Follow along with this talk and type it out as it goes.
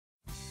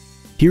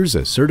Here's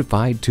a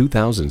certified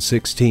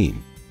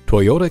 2016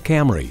 Toyota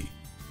Camry.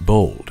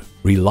 Bold,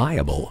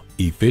 reliable,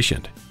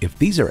 efficient. If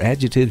these are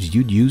adjectives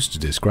you'd use to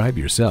describe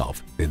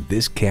yourself, then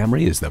this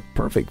Camry is the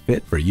perfect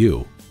fit for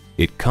you.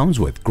 It comes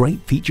with great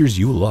features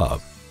you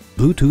love: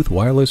 Bluetooth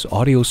wireless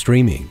audio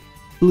streaming,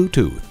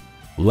 Bluetooth,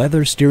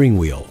 leather steering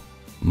wheel,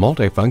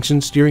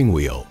 multifunction steering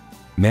wheel,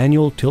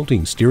 manual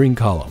tilting steering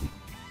column,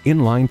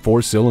 inline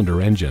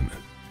 4-cylinder engine,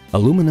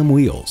 aluminum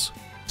wheels,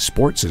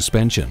 sport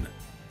suspension,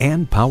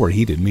 and power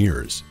heated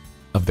mirrors.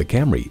 Of the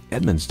Camry,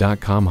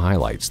 Edmunds.com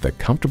highlights the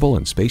comfortable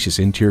and spacious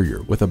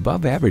interior with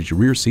above average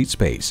rear seat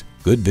space,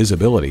 good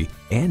visibility,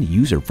 and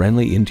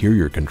user-friendly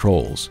interior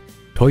controls.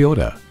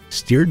 Toyota,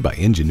 steered by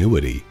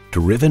ingenuity,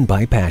 driven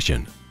by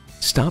passion.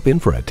 Stop in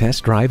for a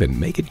test drive and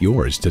make it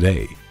yours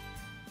today.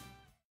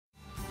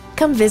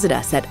 Come visit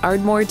us at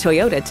Ardmore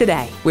Toyota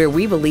today, where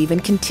we believe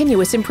in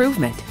continuous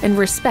improvement and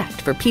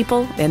respect for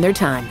people and their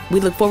time.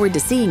 We look forward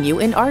to seeing you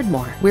in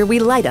Ardmore, where we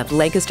light up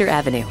Lancaster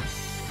Avenue.